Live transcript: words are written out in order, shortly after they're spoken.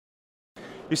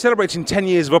You're celebrating 10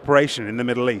 years of operation in the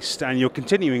Middle East, and you're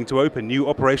continuing to open new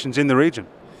operations in the region.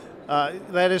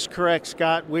 That is correct,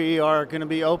 Scott. We are going to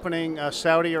be opening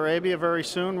Saudi Arabia very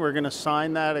soon. We're going to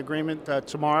sign that agreement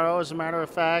tomorrow, as a matter of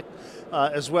fact,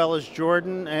 as well as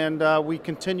Jordan, and we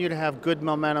continue to have good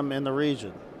momentum in the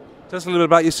region. Tell us a little bit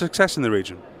about your success in the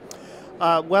region.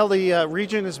 Well, the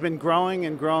region has been growing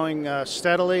and growing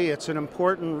steadily. It's an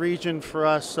important region for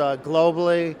us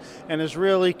globally and is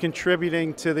really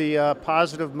contributing to the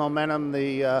positive momentum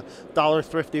the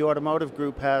Thrifty Automotive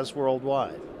Group has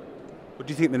worldwide. What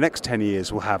do you think the next 10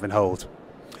 years will have in hold?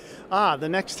 The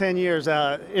next 10 years,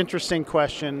 interesting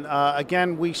question.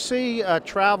 Again, we see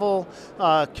travel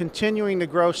continuing to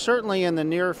grow, certainly in the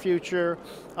near future,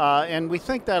 and we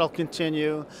think that'll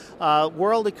continue.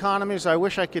 World economies, I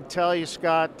wish I could tell you,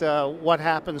 Scott, what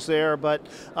happens there, but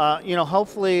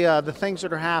hopefully the things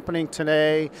that are happening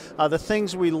today, the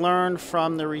things we learned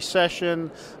from the recession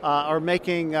are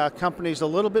making companies a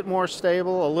little bit more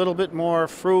stable, a little bit more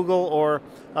frugal or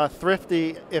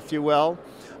thrifty, if you will.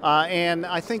 And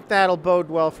I think that'll bode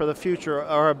well for the future.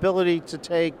 Our ability to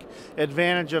take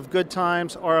advantage of good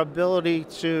times, our ability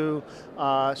to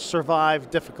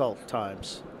survive difficult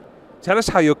times. Tell us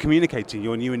how you're communicating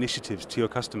your new initiatives to your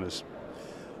customers.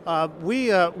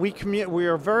 We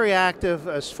are very active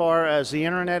as far as the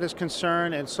internet is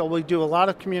concerned, and so we do a lot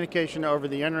of communication over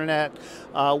the internet.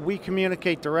 We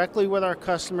communicate directly with our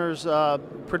customers,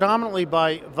 predominantly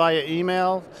via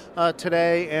email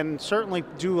today, and certainly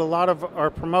do a lot of our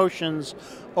promotions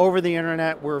over the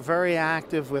internet. We're very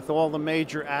active with all the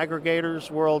major aggregators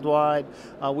worldwide.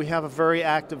 We have a very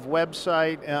active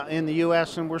website in the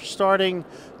U.S., and we're starting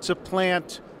to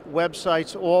plant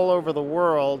websites all over the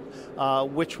world,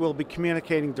 which will be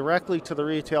communicating directly to the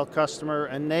retail customer,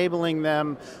 enabling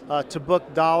them to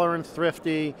book Dollar and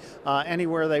Thrifty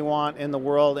anywhere they want in the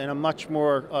world in a much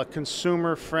more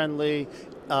consumer-friendly,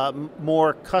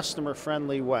 more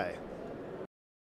customer-friendly way.